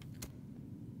heart.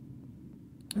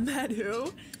 Matt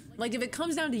who? Like if it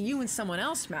comes down to you and someone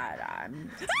else, Matt,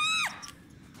 I'm...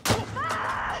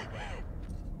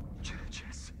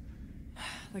 Jess.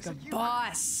 like a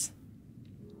boss.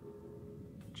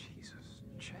 Jesus,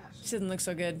 Jess. She doesn't look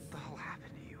so good. What the hell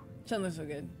happened to you? She doesn't look so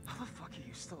good. How the fuck are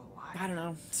you still alive? I don't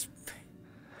know.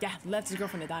 Yeah, left his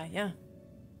girlfriend to die, yeah.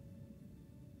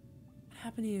 What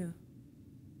happened to you?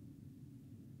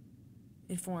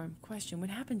 Inform. Question. What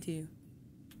happened to you?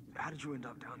 How did you end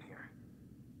up down here?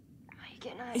 Mike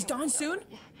and I Is Dawn were- soon?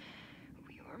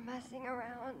 We were messing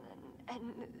around and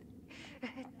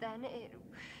then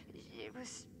it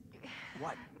was.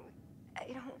 What? I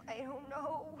don't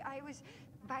know. I was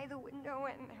by the window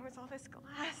and there was all this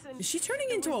glass and Is she turning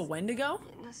into a Wendigo?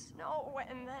 in the snow,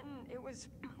 and then it was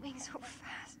moving so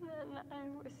fast, and then I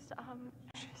was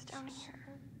just down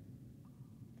here.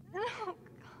 Oh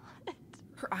God.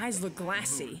 Her eyes look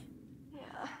glassy.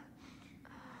 Yeah.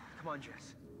 Come on,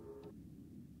 Jess.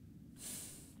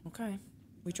 Okay.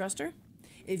 We trust her?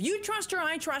 If you trust her,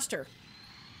 I trust her.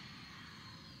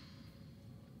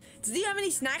 Do you have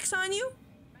any snacks on you?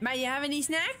 Might you have any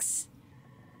snacks?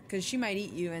 Because she might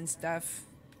eat you and stuff.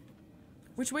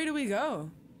 Which way do we go?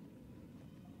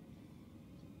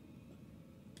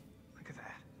 Look at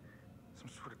that. Some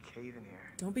sort of cave in here.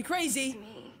 Don't be crazy.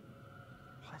 Me.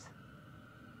 What?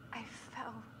 I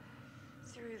fell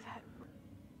through that.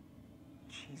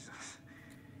 Jesus.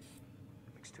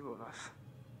 Makes two of us.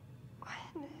 What?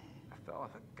 I fell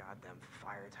off a goddamn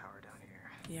fire tower down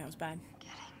here. Yeah, it was bad.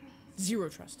 Kidding me? Zero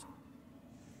trust.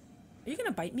 Are you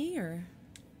gonna bite me, or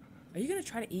are you gonna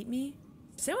try to eat me?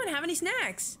 Does anyone have any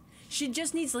snacks? She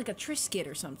just needs like a Triscuit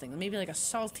or something. Maybe like a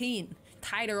saltine.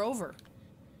 Tide her over.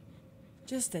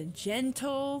 Just a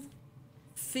gentle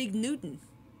Fig Newton.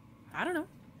 I don't know.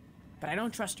 But I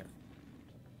don't trust her.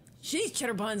 She needs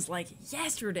cheddar buns like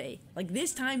yesterday. Like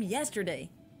this time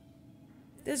yesterday.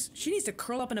 She needs to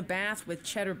curl up in a bath with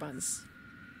cheddar buns.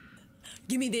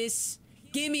 Give me this.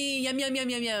 Give me yum yum yum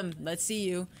yum yum. Let's see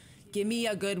you. Give me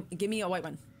a white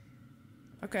one.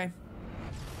 Okay.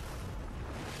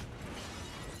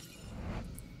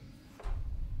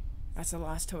 That's the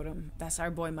lost totem. That's our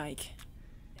boy Mike.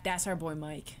 That's our boy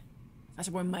Mike. That's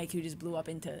our boy Mike who just blew up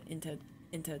into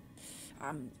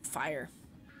fire.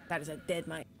 That is a dead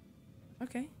Mike.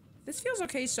 Okay. This feels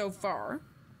okay so far.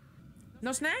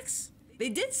 No snacks? They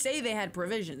did say they had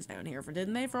provisions down here,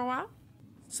 didn't they, for a while?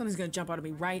 Something's gonna jump out at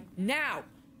me right now.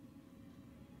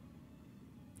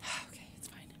 Okay, it's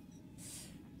fine.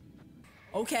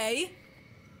 Okay.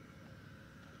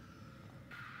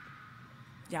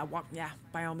 Yeah, walk. Yeah,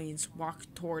 by all means, walk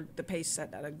toward the pace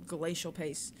at a glacial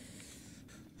pace.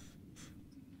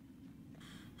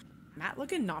 Matt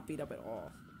looking not beat up at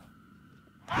all.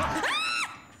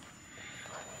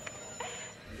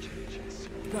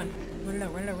 Run. Run it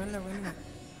out, run it out, run it out, run it out.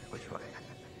 Which way?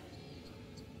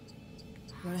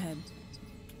 Run ahead.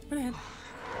 Run ahead.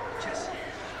 Jess,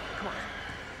 come on.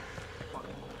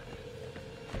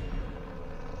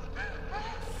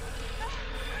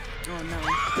 Oh no.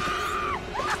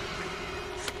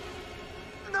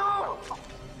 No!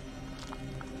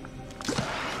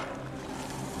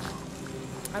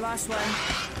 I lost one.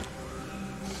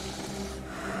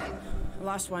 I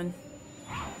lost one.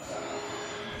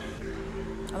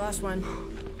 I lost one.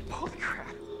 Holy crap.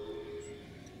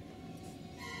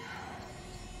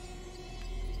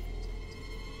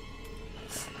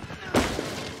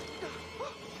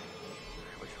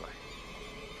 Which way?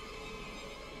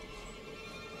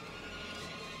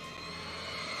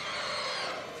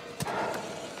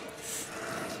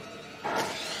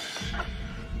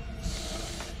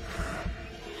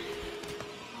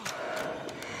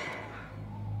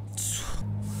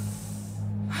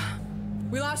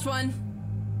 We lost one.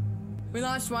 We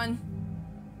lost one.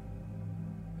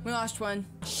 We lost one.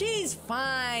 She's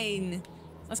fine.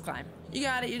 Let's climb. You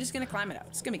got it. You're just gonna climb it out.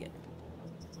 It's gonna be good.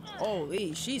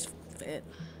 Holy, she's fit.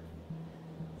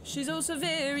 She's oh so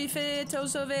very fit, oh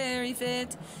so very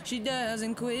fit. She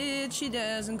doesn't quit, she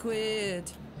doesn't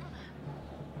quit.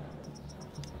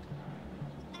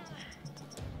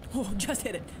 Oh, just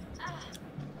hit it.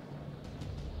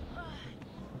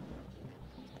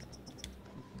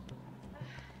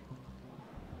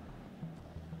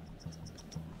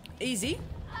 Easy.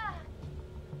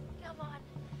 Come on.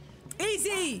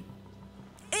 Easy!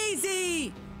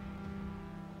 Easy!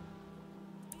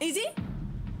 Easy?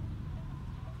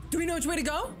 Do we know which way to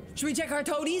go? Should we check our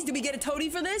toadies? Did we get a toady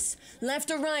for this?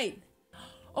 Left or right?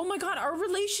 Oh my god, our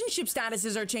relationship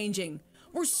statuses are changing.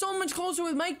 We're so much closer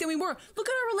with Mike than we were. Look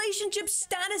at our relationship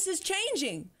status is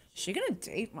changing. Is she gonna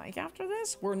date Mike after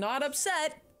this? We're not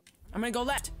upset. I'm gonna go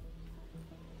left.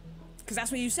 Because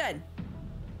that's what you said.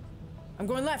 I'm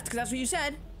going left because that's what you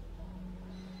said.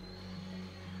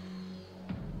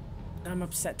 I'm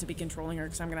upset to be controlling her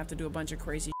because I'm gonna have to do a bunch of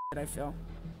crazy shit, I feel.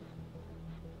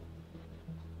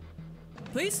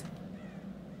 Please?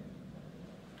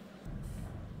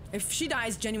 If she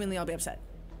dies, genuinely, I'll be upset.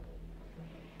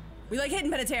 We like Hidden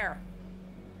Peditaire.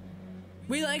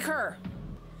 We like her.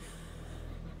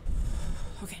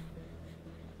 Okay.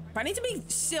 But I need to be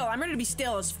still. I'm ready to be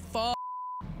still as fuck.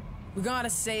 We gotta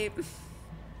save...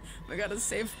 we gotta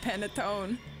save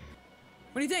Penatone.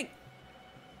 What do you think?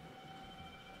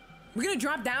 We're gonna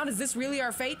drop down? Is this really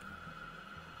our fate?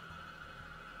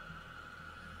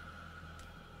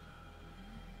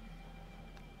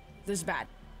 This is bad.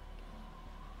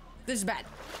 This is bad.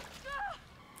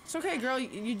 It's okay, girl.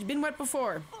 You've been wet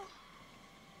before.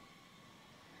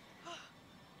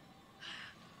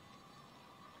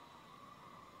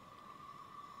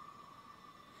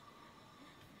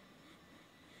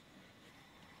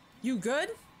 You good?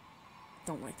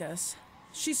 Don't like this.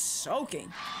 She's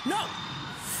soaking. No!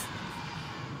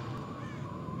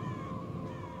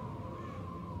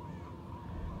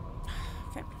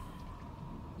 Okay.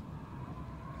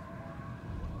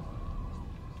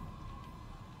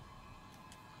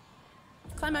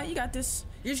 Climb out, you got this.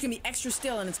 You're just gonna be extra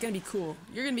still and it's gonna be cool.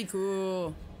 You're gonna be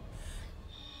cool.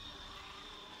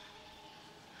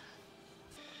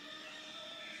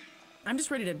 I'm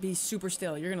just ready to be super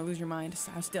still. You're gonna lose your mind.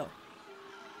 How still?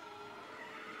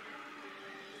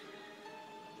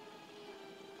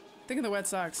 Think of the wet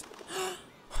socks.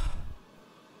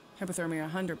 Hypothermia,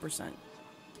 100%.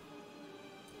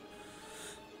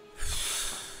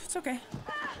 It's okay.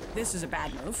 This is a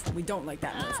bad move. We don't like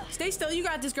that move. Stay still. You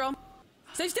got this, girl.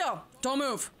 Stay still. Don't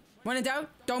move. When in doubt,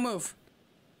 don't move.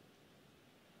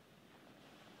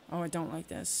 Oh, I don't like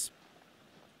this.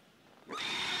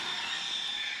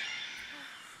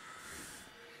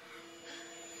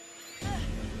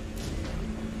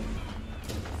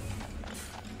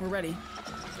 We're ready.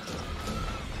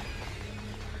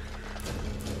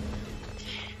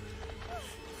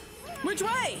 Which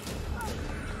way?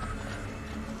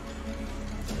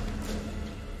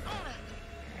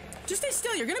 Just stay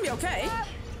still, you're gonna be okay.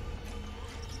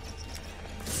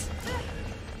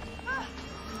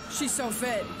 She's so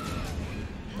fit.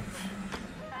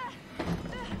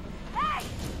 Hey!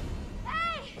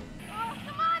 Hey! Oh,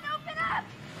 come on, open up!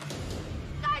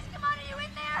 Guys, come on, are you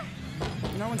in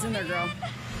there? No one's in there, girl.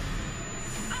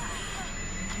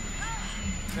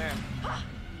 Sam.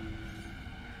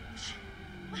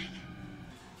 Mike.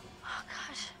 Oh,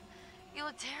 gosh. You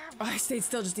look terrible. Oh, I stayed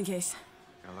still just in case.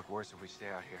 It'll look worse if we stay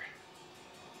out here.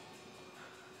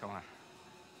 Come on.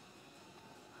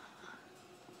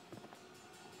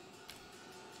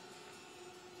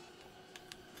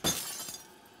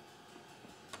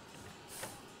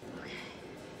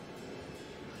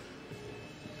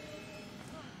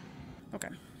 Okay.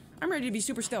 I'm ready to be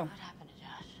super still. What happened to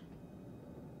Josh?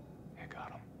 You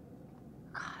got him.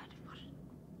 God, what an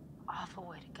awful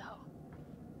way to go.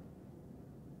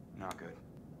 Not good.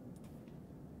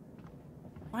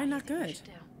 Why not What good? you should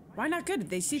do? Why not good?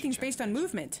 They see things based on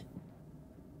movement.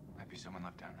 Might be someone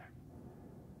left down there.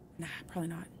 Nah, probably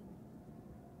not.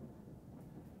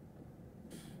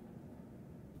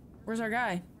 Where's our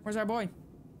guy? Where's our boy?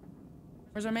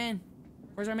 Where's our man?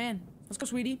 Where's our man? Let's go,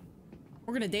 sweetie.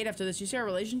 We're gonna date after this. You see our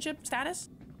relationship status?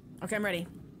 Okay, I'm ready.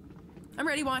 I'm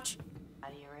ready, watch. How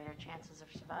do you rate our chances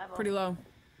of survival? Pretty low.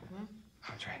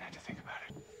 I'm trying not to think about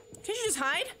it. Can't you just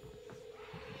hide?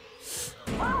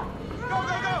 Go, go,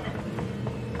 go!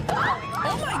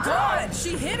 Oh my god!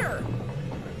 She hit her!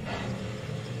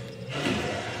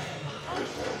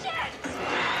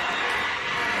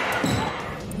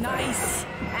 Nice!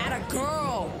 Atta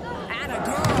girl! Atta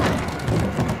girl!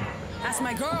 That's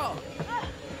my girl!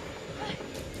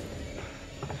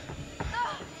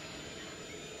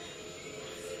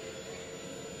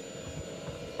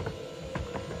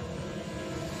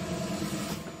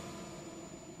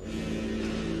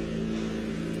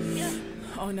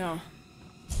 Oh no.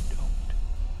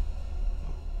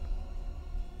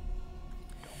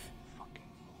 Fucking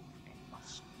move a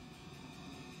muscle.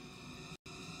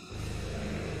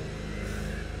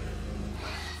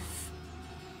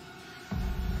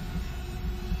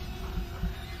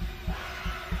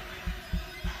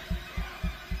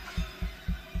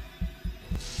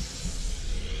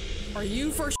 Are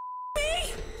you for me?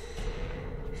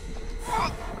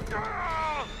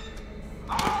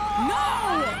 No!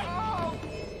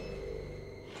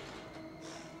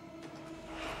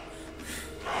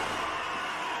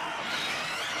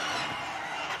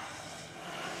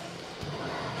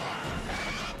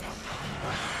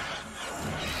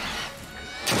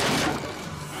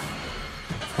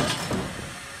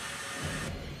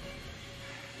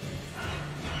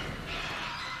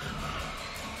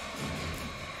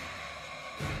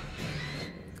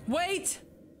 Wait!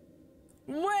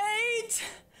 Wait!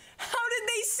 How did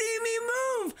they see me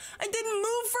move? I didn't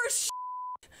move for shit!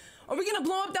 Are we gonna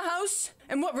blow up the house?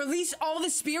 And what, release all the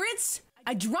spirits?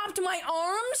 I dropped my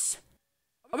arms?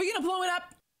 Are we gonna blow it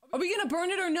up? Are we gonna burn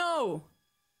it or no?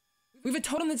 We have a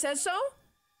totem that says so?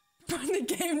 Burn the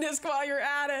game disc while you're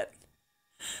at it.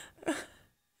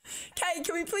 Okay,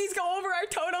 can we please go over our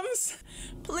totems?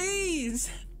 Please.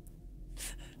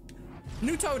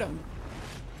 New totem.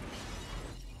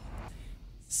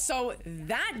 So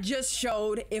that just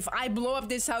showed if I blow up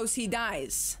this house, he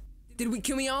dies.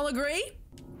 Can we all agree?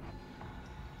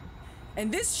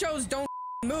 And this shows don't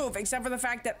move, except for the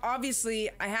fact that obviously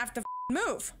I have to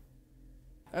move.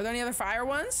 Are there any other fire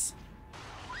ones?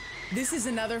 This is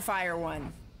another fire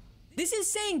one. This is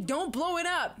saying don't blow it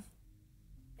up.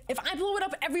 If I blow it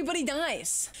up, everybody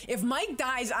dies. If Mike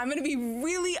dies, I'm gonna be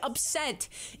really upset.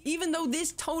 Even though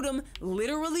this totem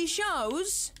literally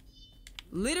shows...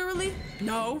 Literally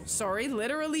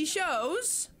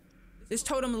shows... This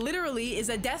totem literally is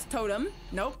a death totem.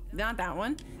 Nope, not that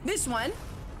one. This one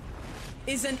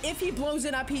is an if he blows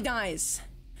it up, he dies.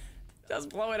 Just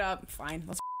blow it up. Fine,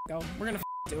 let's go. We're gonna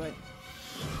do it.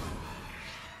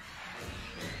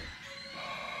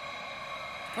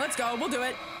 Let's go, we'll do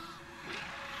it.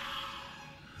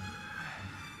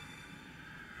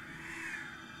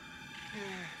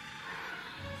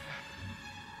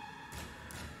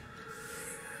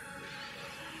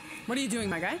 What are you doing,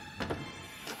 my guy?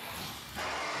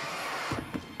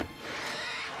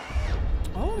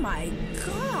 Oh my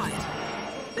god!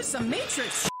 This is some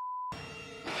Matrix.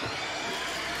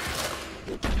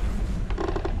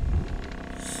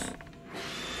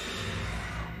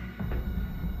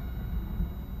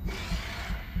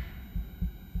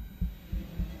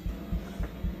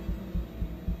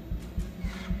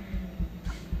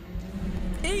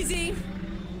 Easy.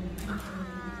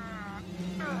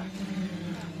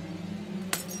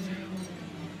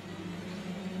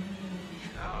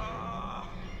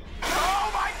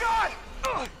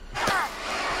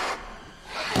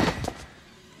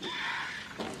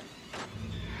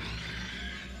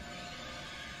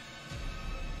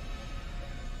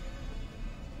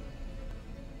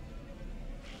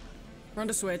 Run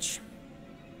to switch.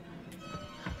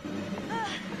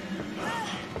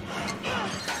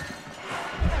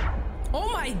 Oh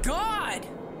my god!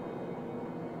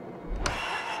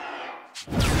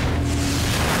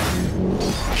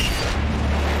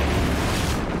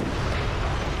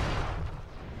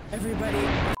 Everybody.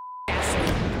 No!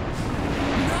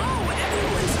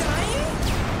 Everyone's dying?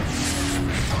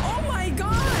 Oh my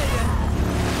god!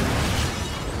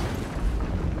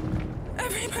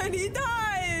 Everybody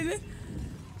died!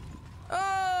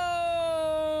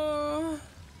 Oh.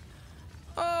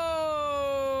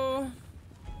 Oh.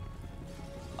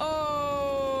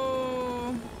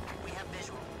 Oh. We have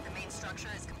visual. The main structure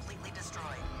is completely destroyed.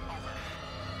 Over.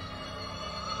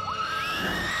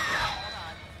 Hold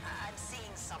on. I'm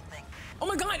seeing something. Oh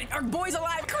my god, our boy's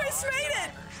alive! Chris made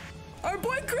it! Our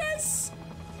boy Chris!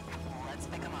 Let's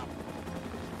pick him up.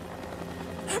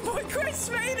 Our boy Chris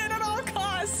made it at all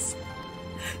costs!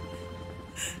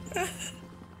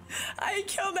 I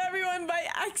killed everyone by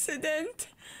accident.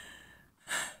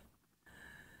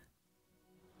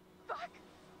 Fuck!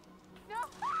 No!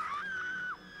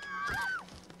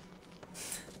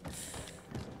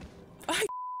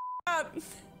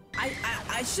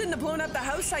 I shouldn't have blown up the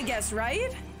house, I guess,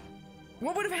 right?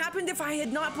 What would have happened if I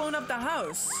had not blown up the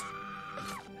house?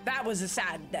 That was a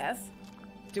sad death.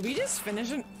 Did we just finish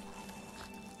it?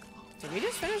 Did we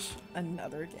just finish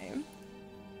another game?